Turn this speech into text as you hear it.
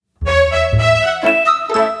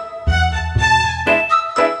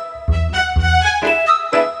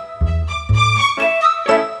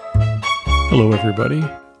everybody.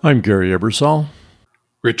 I'm Gary Ebersol.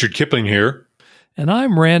 Richard Kipling here. And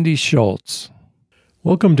I'm Randy Schultz.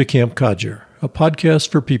 Welcome to Camp Codger, a podcast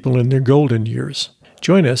for people in their golden years.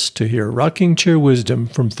 Join us to hear rocking chair wisdom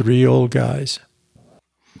from three old guys.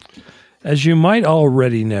 As you might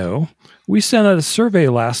already know, we sent out a survey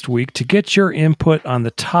last week to get your input on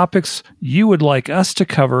the topics you would like us to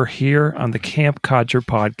cover here on the Camp Codger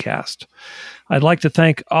podcast. I'd like to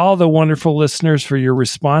thank all the wonderful listeners for your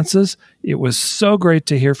responses. It was so great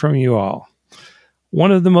to hear from you all.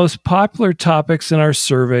 One of the most popular topics in our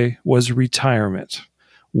survey was retirement.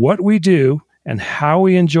 What we do and how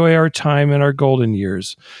we enjoy our time in our golden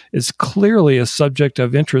years is clearly a subject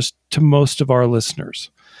of interest to most of our listeners.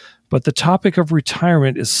 But the topic of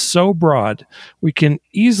retirement is so broad, we can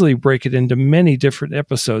easily break it into many different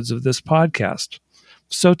episodes of this podcast.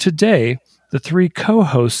 So today, the three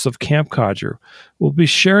co-hosts of Camp Codger will be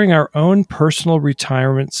sharing our own personal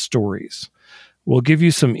retirement stories. We'll give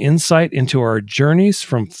you some insight into our journeys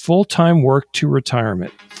from full-time work to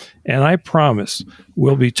retirement. And I promise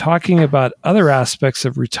we'll be talking about other aspects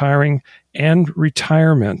of retiring and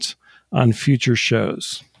retirement on future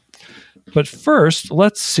shows. But first,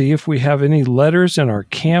 let's see if we have any letters in our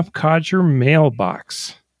Camp Codger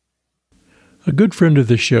mailbox. A good friend of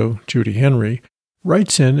the show, Judy Henry,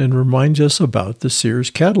 writes in and reminds us about the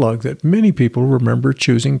Sears catalog that many people remember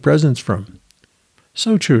choosing presents from.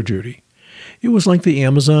 So true, Judy. It was like the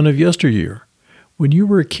Amazon of yesteryear. When you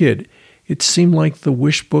were a kid, it seemed like the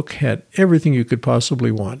wish book had everything you could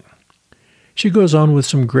possibly want. She goes on with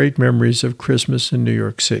some great memories of Christmas in New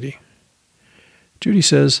York City. Judy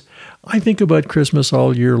says, I think about Christmas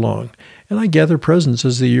all year long, and I gather presents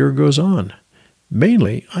as the year goes on.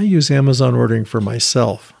 Mainly, I use Amazon ordering for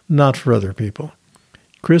myself, not for other people.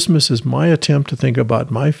 Christmas is my attempt to think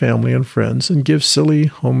about my family and friends and give silly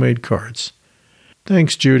homemade cards.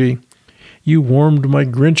 Thanks, Judy. You warmed my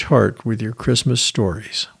Grinch heart with your Christmas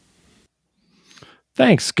stories.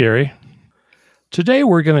 Thanks, Gary. Today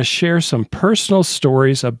we're going to share some personal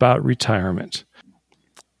stories about retirement.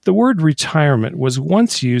 The word retirement was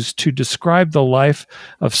once used to describe the life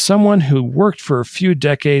of someone who worked for a few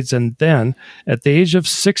decades and then, at the age of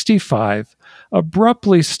 65,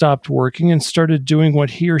 abruptly stopped working and started doing what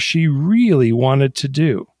he or she really wanted to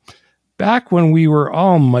do. Back when we were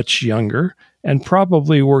all much younger and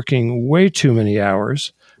probably working way too many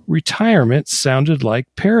hours, retirement sounded like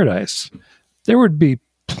paradise. There would be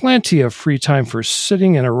plenty of free time for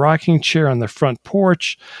sitting in a rocking chair on the front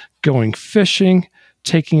porch, going fishing,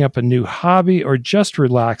 taking up a new hobby, or just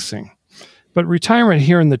relaxing. But retirement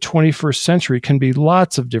here in the 21st century can be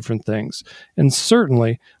lots of different things, and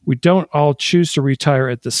certainly we don't all choose to retire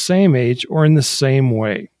at the same age or in the same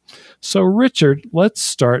way. So Richard, let's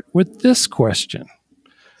start with this question.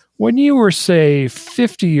 When you were, say,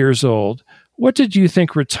 50 years old, what did you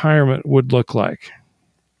think retirement would look like?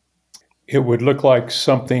 It would look like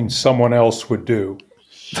something someone else would do.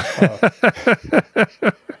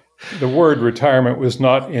 The word retirement was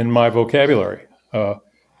not in my vocabulary.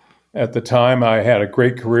 At the time, I had a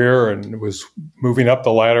great career and was moving up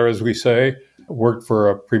the ladder, as we say, worked for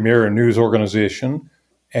a premier news organization.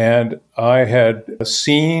 And I had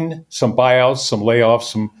seen some buyouts, some layoffs,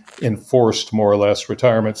 some enforced, more or less,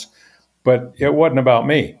 retirements. But it wasn't about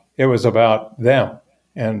me. It was about them.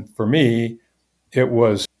 And for me, it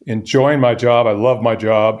was enjoying my job. I love my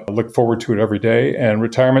job. I look forward to it every day. And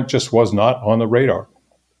retirement just was not on the radar.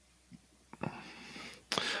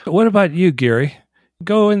 What about you, Gary?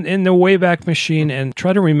 Go in the Wayback Machine and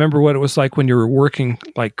try to remember what it was like when you were working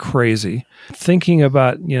like crazy, thinking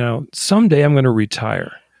about, someday I'm going to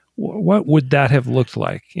retire. What would that have looked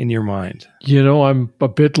like in your mind? I'm a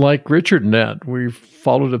bit like Richard in that. We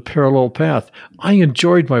followed a parallel path. I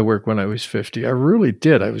enjoyed my work when I was 50. I really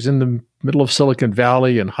did. I was in the middle of Silicon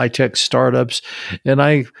Valley and high-tech startups, and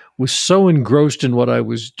I was so engrossed in what I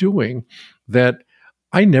was doing that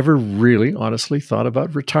I never really honestly thought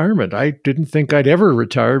about retirement. I didn't think I'd ever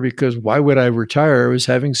retire because why would I retire? I was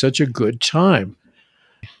having such a good time.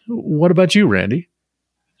 What about you, Randy?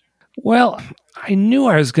 Well, I knew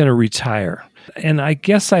I was going to retire, and I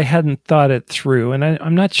guess I hadn't thought it through. And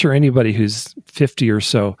I'm not sure anybody who's 50 or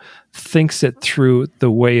so thinks it through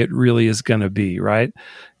the way it really is going to be, right?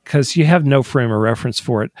 Because you have no frame of reference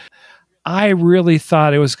for it. I really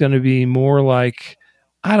thought it was going to be more like,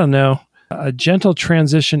 I don't know, a gentle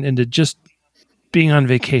transition into just being on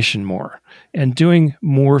vacation more and doing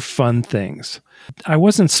more fun things. I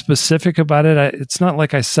wasn't specific about it. It's not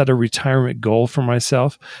like I set a retirement goal for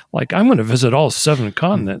myself, like I'm going to visit all 7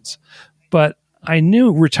 continents. But I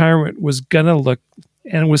knew retirement was going to look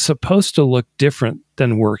and was supposed to look different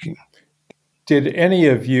than working. Did any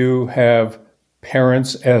of you have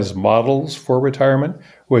parents as models for retirement?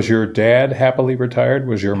 Was your dad happily retired?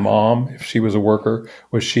 Was your mom, if she was a worker,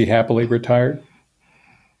 was she happily retired?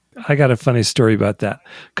 I got a funny story about that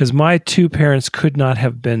because my two parents could not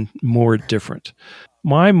have been more different.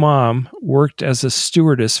 My mom worked as a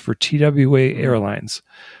stewardess for TWA Airlines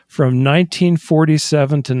from 1947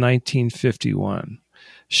 to 1951.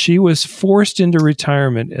 She was forced into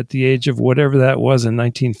retirement at the age of whatever that was in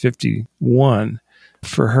 1951.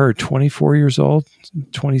 For her, 24 years old,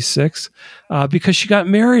 26, because she got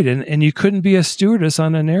married and you couldn't be a stewardess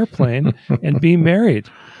on an airplane and be married.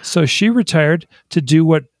 So she retired to do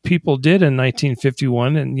what people did in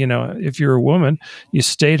 1951. And, if you're a woman, you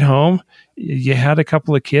stayed home, you had a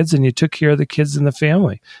couple of kids, and you took care of the kids in the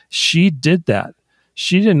family. She did that.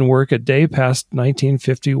 She didn't work a day past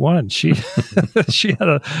 1951. She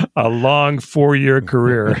had a long 4-year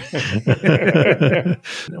career.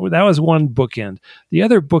 That was one bookend. The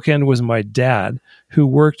other bookend was my dad, who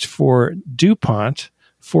worked for DuPont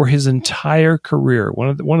for his entire career.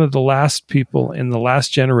 One of the last people in the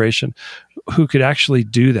last generation who could actually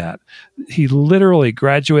do that. He literally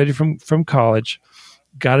graduated from college,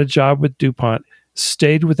 got a job with DuPont,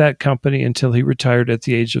 stayed with that company until he retired at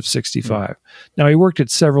the age of 65. Now, he worked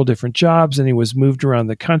at several different jobs and he was moved around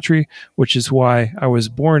the country, which is why I was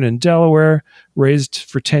born in Delaware, raised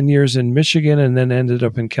for 10 years in Michigan, and then ended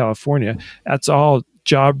up in California. That's all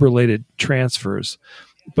job-related transfers.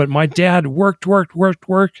 But my dad worked,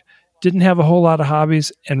 didn't have a whole lot of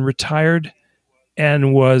hobbies, and retired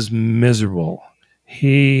and was miserable.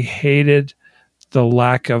 He hated the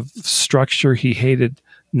lack of structure. He hated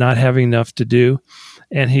not having enough to do.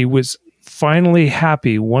 And he was finally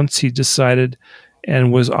happy once he decided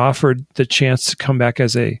and was offered the chance to come back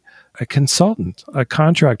as a consultant, a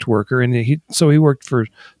contract worker. And so he worked for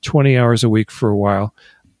 20 hours a week for a while.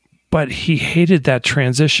 But he hated that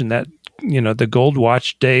transition, that, the gold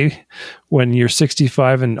watch day when you're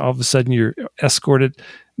 65 and all of a sudden you're escorted,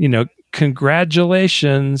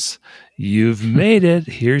 congratulations, you've made it.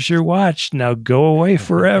 Here's your watch. Now go away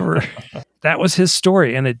forever. That was his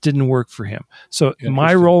story, and it didn't work for him. So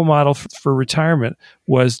my role model for retirement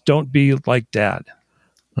was don't be like Dad.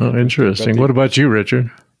 Oh, interesting. What about you, Richard?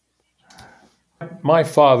 My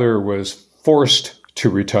father was forced to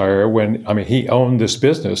retire when, he owned this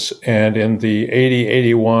business, and in the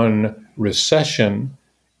 80-81 recession,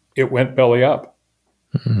 it went belly up.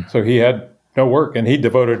 Mm-hmm. So he had no work, and he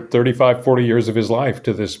devoted 35, 40 years of his life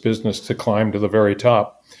to this business to climb to the very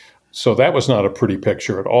top. So that was not a pretty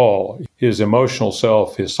picture at all. His emotional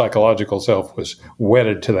self, his psychological self was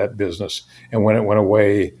wedded to that business. And when it went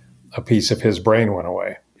away, a piece of his brain went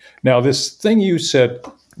away. Now, this thing you said,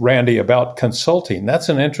 Randy, about consulting, that's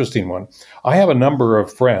an interesting one. I have a number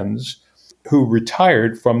of friends who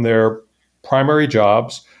retired from their primary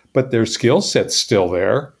jobs, but their skill set's still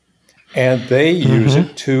there. And they use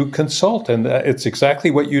it to consult. And it's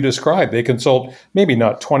exactly what you described. They consult maybe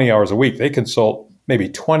not 20 hours a week. They consult maybe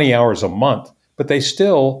 20 hours a month, but they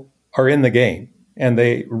still are in the game. And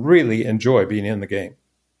they really enjoy being in the game.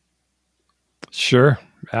 Sure.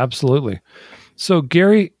 Absolutely. So,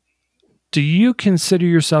 Gary, do you consider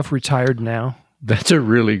yourself retired now? That's a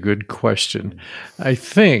really good question. I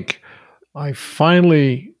think I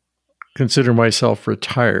finally consider myself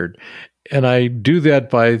retired. And I do that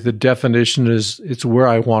by the definition is it's where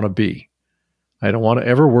I want to be. I don't want to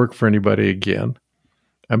ever work for anybody again.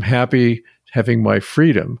 I'm happy having my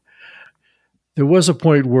freedom. There was a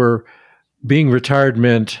point where being retired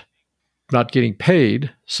meant not getting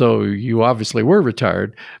paid. So you obviously were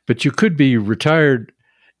retired, but you could be retired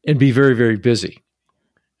and be very, very busy.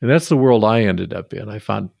 And that's the world I ended up in. I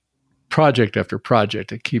found project after project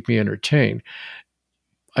to keep me entertained.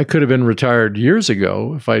 I could have been retired years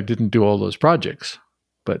ago if I didn't do all those projects,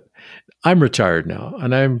 but I'm retired now,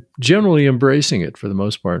 and I'm generally embracing it for the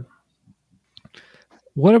most part.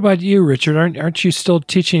 What about you, Richard? Aren't you still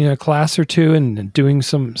teaching a class or two and doing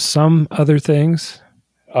some other things?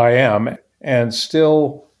 I am, and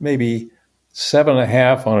still maybe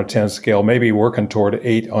 7.5 on a 10 scale, maybe working toward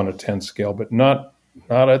 8 on a 10 scale, but not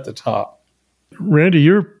at the top. Randy,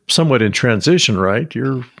 you're somewhat in transition, right?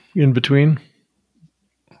 You're in between?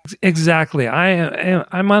 Exactly.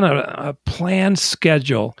 I'm on a planned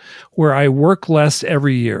schedule where I work less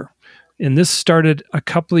every year. And this started a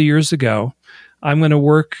couple of years ago. I'm going to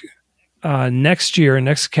work next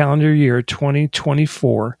calendar year,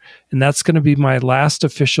 2024, and that's going to be my last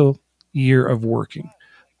official year of working.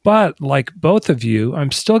 But like both of you,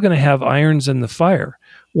 I'm still going to have irons in the fire,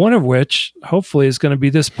 one of which hopefully is going to be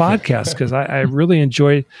this podcast, because I really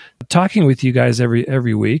enjoy talking with you guys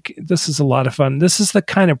every week. This is a lot of fun. This is the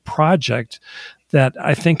kind of project that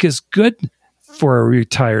I think is good for a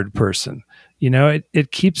retired person.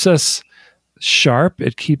 It keeps us sharp.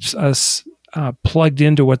 It keeps us plugged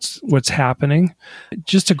into what's happening.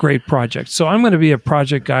 Just a great project. So I'm going to be a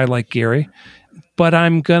project guy like Gary, but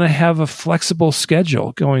I'm going to have a flexible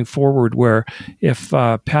schedule going forward where if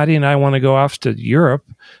Patty and I want to go off to Europe,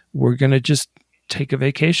 we're going to just take a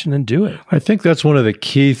vacation and do it. I think that's one of the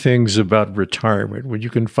key things about retirement, when you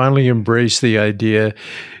can finally embrace the idea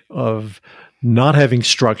of not having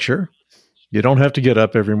structure. You don't have to get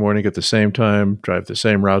up every morning at the same time, drive the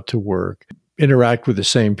same route to work, interact with the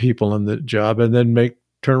same people in the job, and then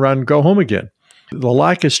turn around and go home again. The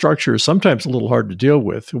lack of structure is sometimes a little hard to deal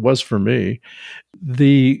with. It was for me.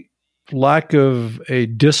 The lack of a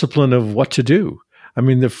discipline of what to do. I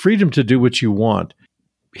mean, the freedom to do what you want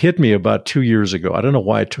hit me about 2 years ago. I don't know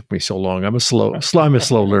why it took me so long. I'm a slow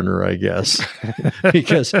learner, I guess,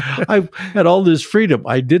 because I had all this freedom.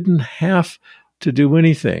 I didn't have to do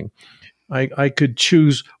anything. I could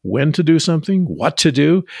choose when to do something, what to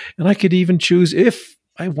do, and I could even choose if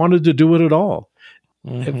I wanted to do it at all.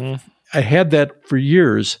 Mm-hmm. I had that for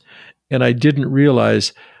years, and I didn't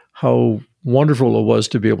realize how wonderful it was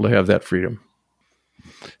to be able to have that freedom.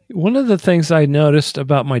 One of the things I noticed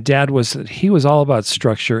about my dad was that he was all about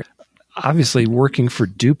structure. Obviously, working for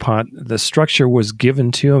DuPont, the structure was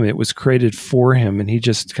given to him. It was created for him, and he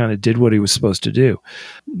just kind of did what he was supposed to do.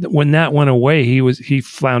 When that went away, he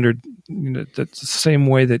floundered the same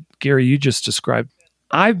way that, Gary, you just described.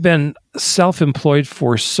 I've been self-employed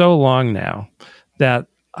for so long now that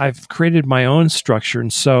I've created my own structure,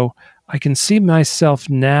 and so I can see myself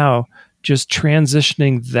now just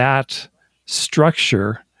transitioning that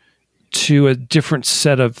structure to a different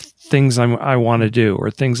set of things I want to do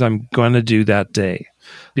or things I'm going to do that day.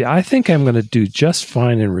 Yeah, I think I'm going to do just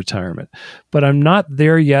fine in retirement, but I'm not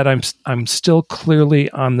there yet. I'm still clearly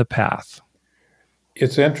on the path.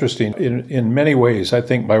 It's interesting. In many ways, I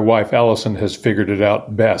think my wife, Allison, has figured it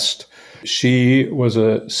out best. She was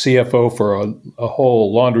a CFO for a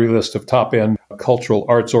whole laundry list of top-end cultural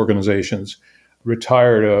arts organizations,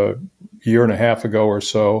 retired a year and a half ago or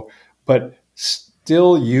so, but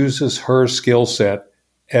still uses her skill set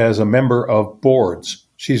as a member of boards.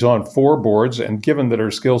 She's on 4 boards, and given that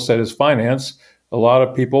her skill set is finance, a lot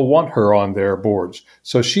of people want her on their boards.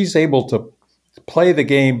 So she's able to play the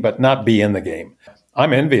game but not be in the game.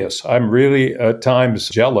 I'm envious. I'm really at times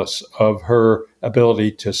jealous of her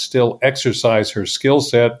ability to still exercise her skill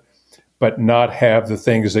set, but not have the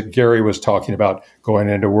things that Gary was talking about, going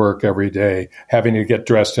into work every day, having to get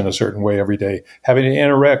dressed in a certain way every day, having to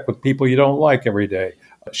interact with people you don't like every day.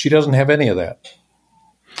 She doesn't have any of that.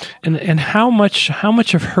 And how much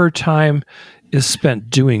of her time is spent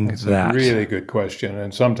doing That's that? A really good question.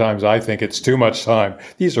 And sometimes I think it's too much time.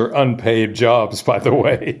 These are unpaid jobs, by the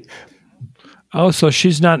way. Oh, so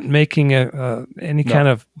she's not making any kind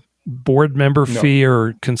of board member fee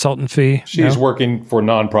or consultant fee? She's working for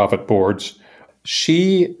nonprofit boards.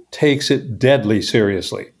 She takes it deadly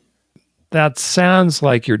seriously. That sounds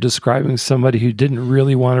like you're describing somebody who didn't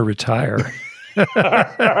really want to retire.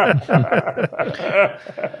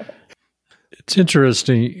 It's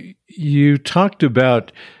interesting. You talked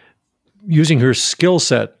about using her skill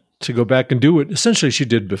set to go back and do what essentially she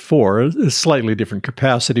did before, a slightly different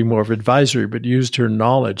capacity, more of advisory, but used her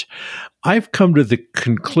knowledge. I've come to the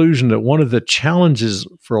conclusion that one of the challenges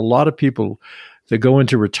for a lot of people that go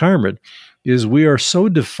into retirement is we are so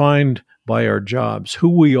defined by our jobs. Who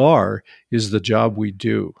we are is the job we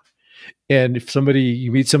do. And if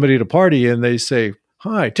you meet somebody at a party and they say,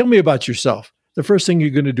 "Hi, tell me about yourself," the first thing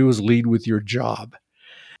you're going to do is lead with your job.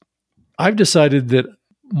 I've decided that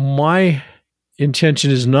my intention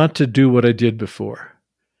is not to do what I did before.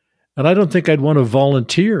 And I don't think I'd want to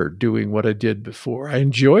volunteer doing what I did before. I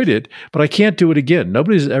enjoyed it, but I can't do it again.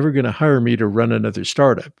 Nobody's ever going to hire me to run another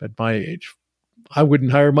startup at my age. I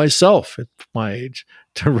wouldn't hire myself at my age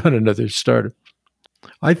to run another startup.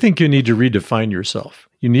 I think you need to redefine yourself.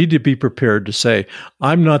 You need to be prepared to say,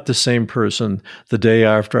 I'm not the same person the day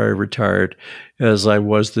after I retired as I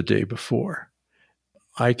was the day before.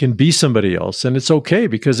 I can be somebody else, and it's okay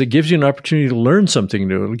because it gives you an opportunity to learn something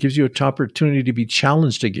new. It gives you an opportunity to be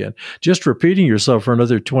challenged again. Just repeating yourself for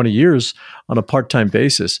another 20 years on a part-time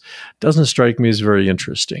basis doesn't strike me as very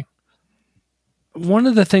interesting. One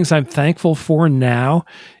of the things I'm thankful for now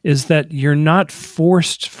is that you're not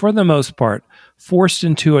forced, for the most part, forced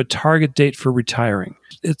into a target date for retiring.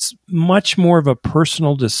 It's much more of a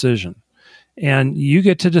personal decision. And you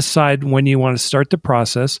get to decide when you want to start the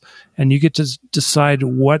process, and you get to decide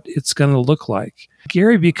what it's going to look like.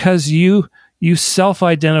 Gary, because you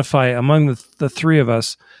self-identify among the three of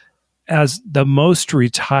us as the most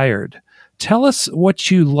retired, Tell us what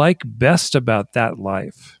you like best about that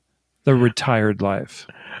life, the retired life.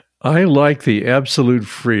 I like the absolute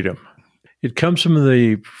freedom. It comes from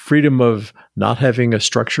the freedom of not having a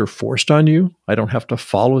structure forced on you. I don't have to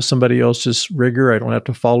follow somebody else's rigor. I don't have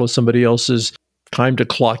to follow somebody else's time to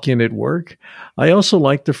clock in at work. I also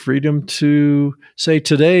like the freedom to say,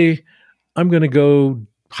 today I'm going to go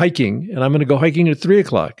hiking, and I'm going to go hiking at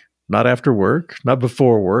 3:00. Not after work, not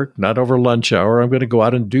before work, not over lunch hour. I'm going to go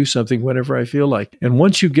out and do something whenever I feel like. And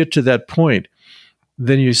once you get to that point,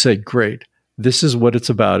 then you say, great, this is what it's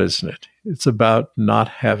about, isn't it? It's about not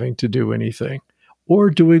having to do anything or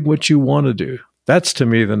doing what you want to do. That's, to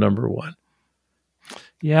me, the number one.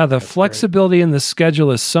 Yeah, the flexibility in the schedule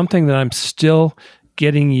is something that I'm still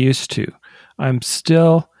getting used to. I'm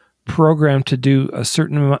still programmed to do a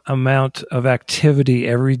certain amount of activity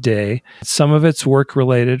every day. Some of it's work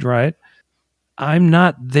related, right? I'm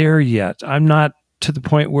not there yet. I'm not to the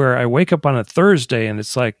point where I wake up on a Thursday and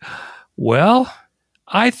it's like, well,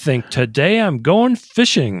 I think today I'm going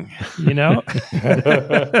fishing, you know?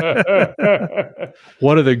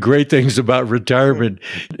 One of the great things about retirement,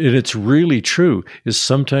 and it's really true, is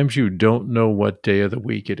sometimes you don't know what day of the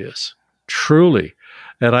week it is. Truly.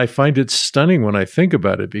 And I find it stunning when I think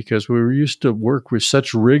about it, because we were used to work with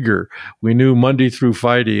such rigor. We knew Monday through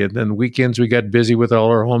Friday, and then weekends we got busy with all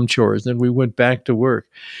our home chores. Then we went back to work.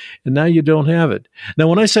 And now you don't have it. Now,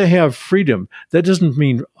 when I say have freedom, that doesn't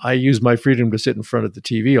mean I use my freedom to sit in front of the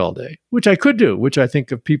TV all day, which I could do, which I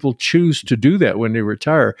think if people choose to do that when they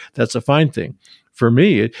retire, that's a fine thing. For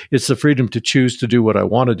me, it's the freedom to choose to do what I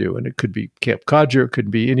want to do. And it could be Camp Codger, it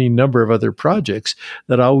could be any number of other projects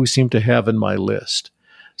that I always seem to have in my list.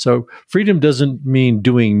 So freedom doesn't mean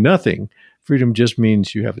doing nothing. Freedom just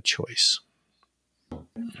means you have a choice.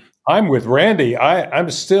 I'm with Randy. I'm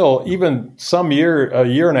still, even a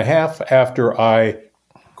year and a half after I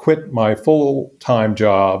quit my full-time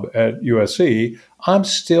job at USC, I'm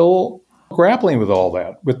still grappling with all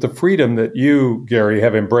that, with the freedom that you, Gary,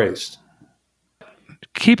 have embraced.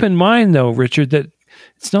 Keep in mind, though, Richard, that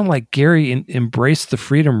it's not like Gary embraced the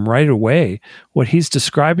freedom right away. What he's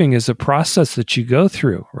describing is a process that you go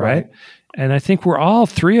through, right? And I think we're all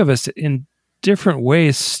three of us in different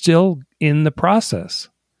ways still in the process.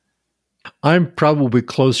 I'm probably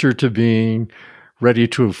closer to being ready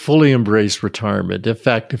to fully embrace retirement. In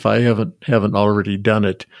fact, if I haven't already done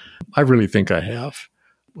it, I really think I have.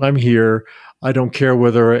 I'm here. I don't care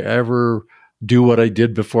whether I ever do what I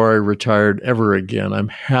did before I retired ever again. I'm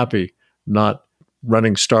happy not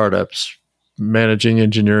running startups, managing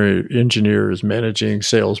engineers, managing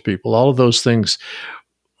salespeople. All of those things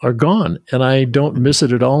are gone, and I don't miss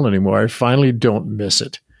it at all anymore. I finally don't miss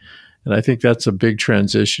it. And I think that's a big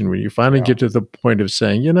transition when you finally get to the point of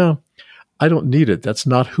saying, I don't need it. That's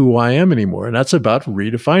not who I am anymore. And that's about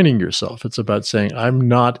redefining yourself. It's about saying, I'm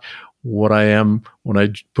not what I am when I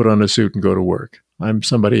put on a suit and go to work. I'm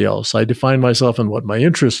somebody else. I define myself in what my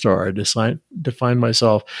interests are. I define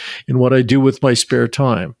myself in what I do with my spare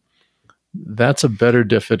time. That's a better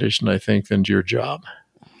definition, I think, than your job.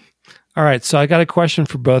 All right. So I got a question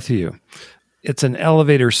for both of you. It's an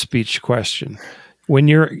elevator speech question. When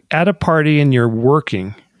you're at a party and you're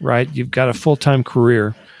working, right? You've got a full-time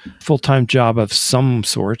career, full-time job of some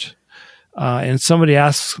sort, and somebody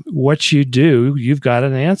asks what you do, you've got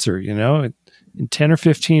an answer, In 10 or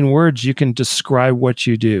 15 words, you can describe what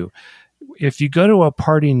you do. If you go to a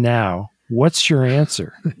party now, what's your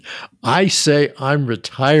answer? I say I'm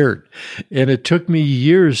retired. And it took me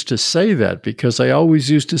years to say that, because I always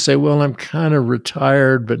used to say, well, I'm kind of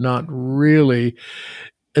retired, but not really.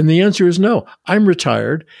 And the answer is no, I'm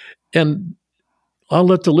retired. And I'll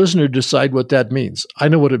let the listener decide what that means. I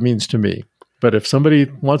know what it means to me. But if somebody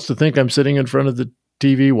wants to think I'm sitting in front of the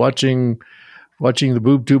TV watching the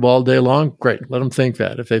boob tube all day long, great. Let them think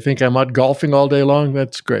that. If they think I'm out golfing all day long,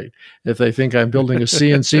 that's great. If they think I'm building a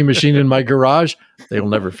CNC machine in my garage, they'll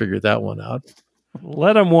never figure that one out.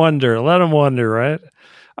 Let them wonder, right?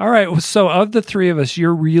 All right. So of the three of us,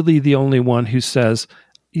 you're really the only one who says,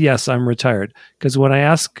 yes, I'm retired. Because when I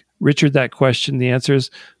ask Richard that question, the answer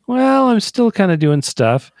is, well, I'm still kind of doing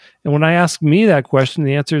stuff. And when I ask me that question,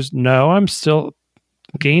 the answer is, no, I'm still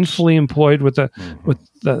gainfully employed with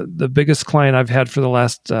the biggest client I've had for the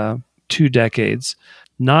last 2 decades.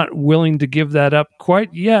 Not willing to give that up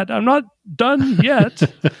quite yet. I'm not done yet.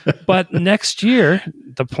 But next year,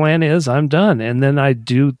 the plan is I'm done. And then I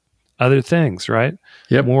do other things, right?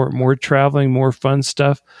 Yep. More traveling, more fun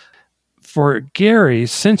stuff. For Gary,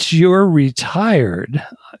 since you're retired,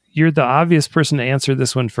 you're the obvious person to answer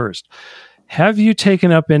this one first. Have you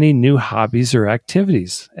taken up any new hobbies or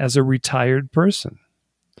activities as a retired person?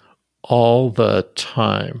 all the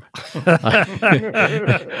time.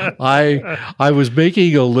 I was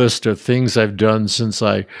making a list of things I've done since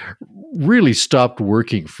I really stopped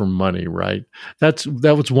working for money, right? That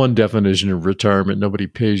was one definition of retirement. Nobody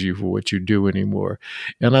pays you for what you do anymore.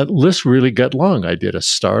 And that list really got long. I did a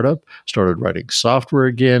startup, started writing software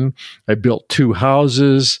again. I built 2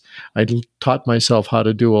 houses. I taught myself how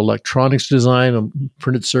to do electronics design, a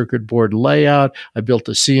printed circuit board layout. I built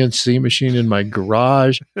a CNC machine in my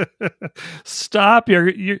garage. Stop!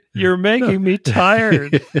 You're making me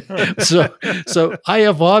tired. So I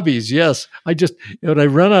have hobbies. Yes, when I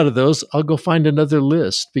run out of those, I'll go find another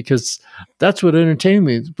list because that's what entertains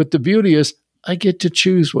me. But the beauty is, I get to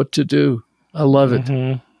choose what to do. I love it.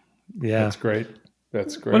 Mm-hmm. Yeah, that's great.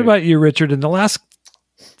 That's great. What about you, Richard? In the last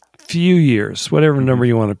few years, whatever number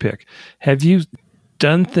you want to pick, have you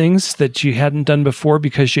done things that you hadn't done before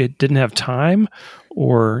because you didn't have time,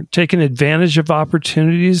 or taken advantage of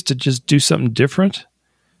opportunities to just do something different?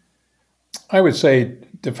 I would say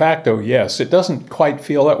de facto, yes. It doesn't quite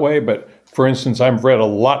feel that way, but for instance, I've read a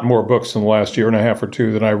lot more books in the last year and a half or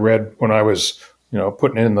 2 than I read when I was,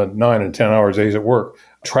 putting in the 9 and 10 hours days at work.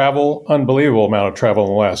 Travel, unbelievable amount of travel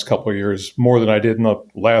in the last couple of years, more than I did in the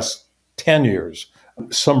last 10 years.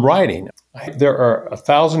 Some writing. There are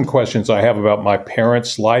 1,000 questions I have about my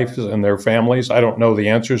parents' lives and their families I don't know the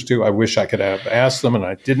answers to. I wish I could have asked them, and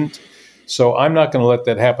I didn't. So I'm not going to let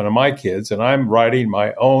that happen to my kids, and I'm writing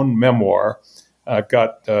my own memoir. I've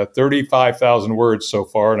got 35,000 words so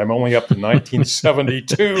far, and I'm only up to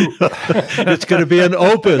 1972. It's going to be an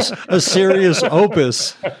opus, a serious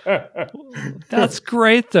opus. That's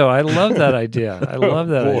great, though. I love that idea.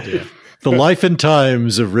 Idea. The Life and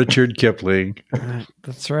Times of Richard Kipling.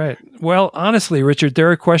 That's right. Well, honestly, Richard,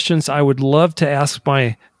 there are questions I would love to ask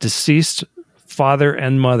my deceased father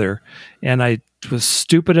and mother, and I was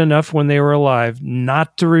stupid enough when they were alive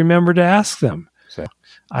not to remember to ask them.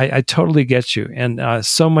 I totally get you. And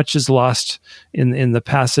so much is lost in the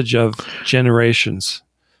passage of generations.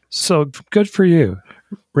 So good for you.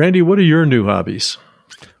 Randy, what are your new hobbies?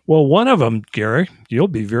 Well, one of them, Gary, you'll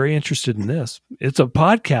be very interested in this. It's a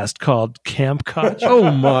podcast called Camp Codger.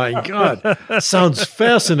 Oh, my God. Sounds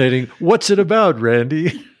fascinating. What's it about,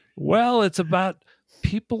 Randy? Well, it's about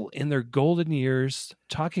people in their golden years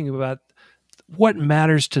talking about what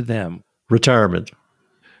matters to them. Retirement.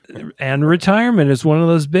 And retirement is one of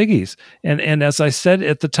those biggies. And as I said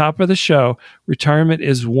at the top of the show, retirement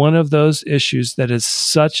is one of those issues that is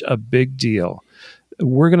such a big deal.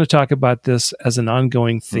 We're going to talk about this as an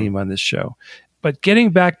ongoing theme on this show. But getting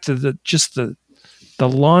back to the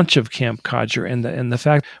launch of Camp Codger and the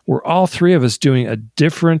fact we're all 3 of us doing a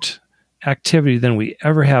different activity than we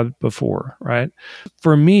ever have before, right?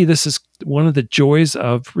 For me, this is one of the joys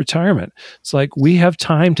of retirement. It's like we have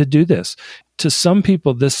time to do this. To some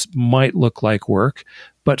people, this might look like work,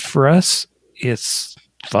 but for us, it's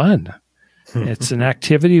fun. It's an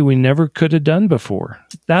activity we never could have done before.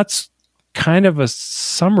 That's kind of a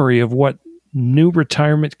summary of what new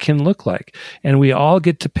retirement can look like. And we all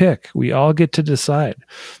get to pick. We all get to decide.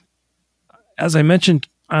 As I mentioned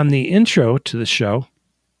on the intro to the show,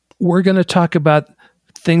 we're going to talk about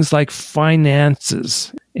things like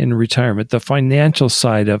finances in retirement, the financial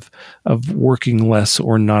side of working less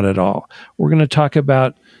or not at all. We're going to talk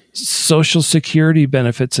about Social Security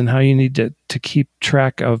benefits and how you need to keep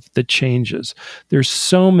track of the changes. There's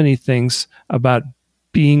so many things about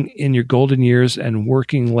being in your golden years and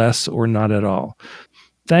working less or not at all.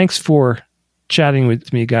 Thanks for chatting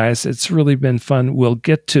with me, guys. It's really been fun. We'll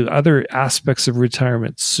get to other aspects of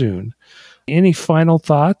retirement soon. Any final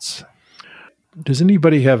thoughts? Does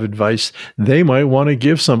anybody have advice they might want to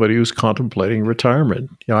give somebody who's contemplating retirement?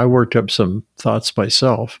 I worked up some thoughts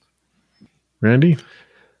myself. Randy?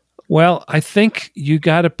 Well, I think you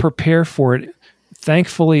got to prepare for it.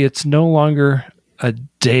 Thankfully, it's no longer a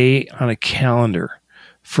day on a calendar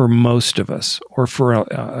for most of us, or for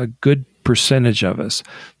a good percentage of us.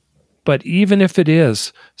 But even if it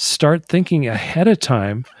is, start thinking ahead of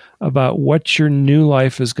time about what your new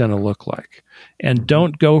life is going to look like. And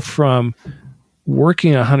don't go from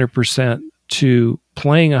working 100% to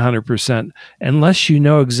playing 100% unless you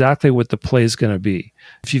know exactly what the play is going to be.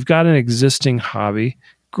 If you've got an existing hobby,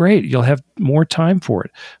 great, you'll have more time for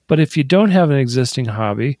it. But if you don't have an existing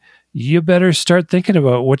hobby, you better start thinking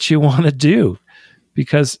about what you want to do,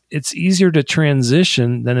 because it's easier to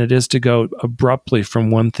transition than it is to go abruptly from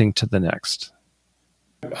one thing to the next.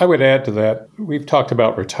 I would add to that, we've talked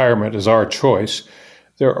about retirement as our choice.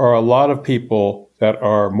 There are a lot of people that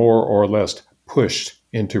are more or less pushed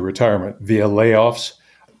into retirement via layoffs.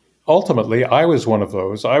 Ultimately, I was one of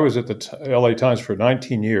those. I was at the LA Times for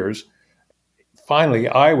 19 years. finally,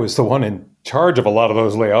 I was the one in charge of a lot of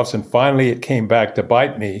those layoffs, and finally it came back to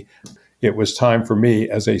bite me. It was time for me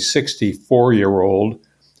as a 64-year-old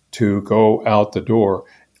to go out the door.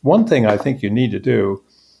 One thing I think you need to do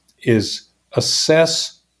is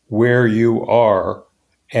assess where you are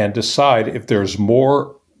and decide if there's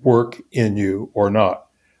more work in you or not.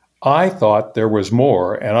 I thought there was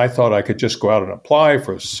more, and I thought I could just go out and apply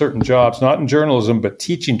for certain jobs, not in journalism, but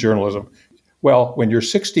teaching journalism. Well, when you're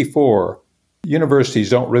 64,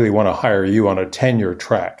 universities don't really want to hire you on a tenure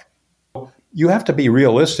track. You have to be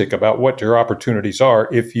realistic about what your opportunities are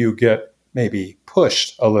if you get maybe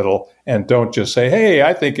pushed a little and don't just say, hey,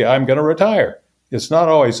 I think I'm going to retire. It's not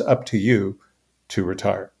always up to you to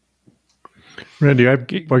retire. Randy, I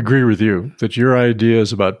agree with you that your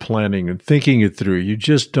ideas about planning and thinking it through, you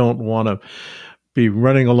just don't want to be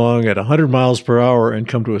running along at 100 miles per hour and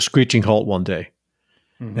come to a screeching halt one day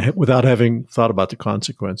without having thought about the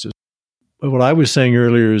consequences. But what I was saying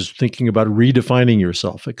earlier is thinking about redefining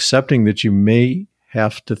yourself, accepting that you may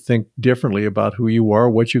have to think differently about who you are,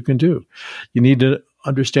 what you can do. You need to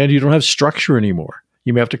understand you don't have structure anymore.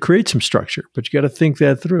 You may have to create some structure, but you got to think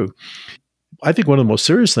that through. I think one of the most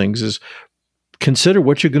serious things is consider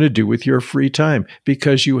what you're going to do with your free time,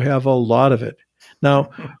 because you have a lot of it. Now,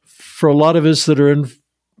 for a lot of us that are in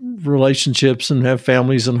relationships and have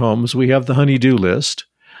families and homes, we have the honey-do list.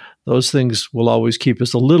 Those things will always keep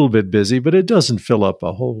us a little bit busy, but it doesn't fill up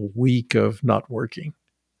a whole week of not working.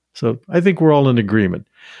 So I think we're all in agreement.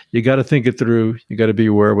 You got to think it through. You got to be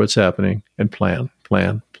aware of what's happening and plan.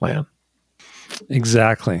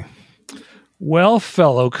 Exactly. Well,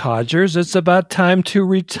 fellow Codgers, it's about time to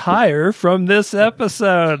retire from this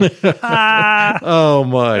episode. Oh,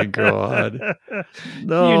 my God.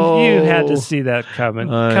 No. You had to see that coming.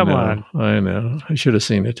 Come on. I know. I should have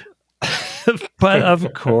seen it. But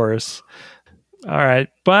of course. All right.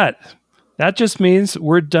 But that just means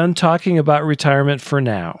we're done talking about retirement for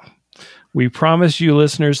now. We promise you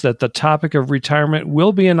listeners that the topic of retirement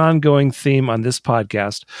will be an ongoing theme on this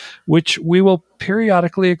podcast, which we will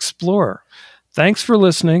periodically explore. Thanks for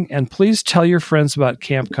listening, and please tell your friends about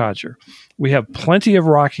Camp Codger. We have plenty of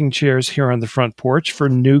rocking chairs here on the front porch for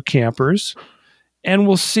new campers, and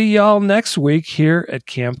we'll see y'all next week here at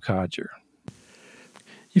Camp Codger.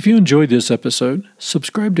 If you enjoyed this episode,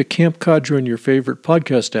 subscribe to Camp Codger on your favorite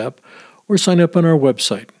podcast app or sign up on our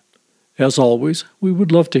website. As always, we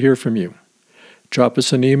would love to hear from you. Drop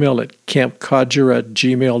us an email at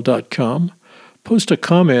campcodger@gmail.com, post a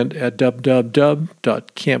comment at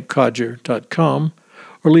www.campcodger.com,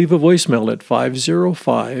 or leave a voicemail at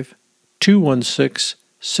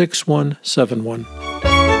 505-216-6171.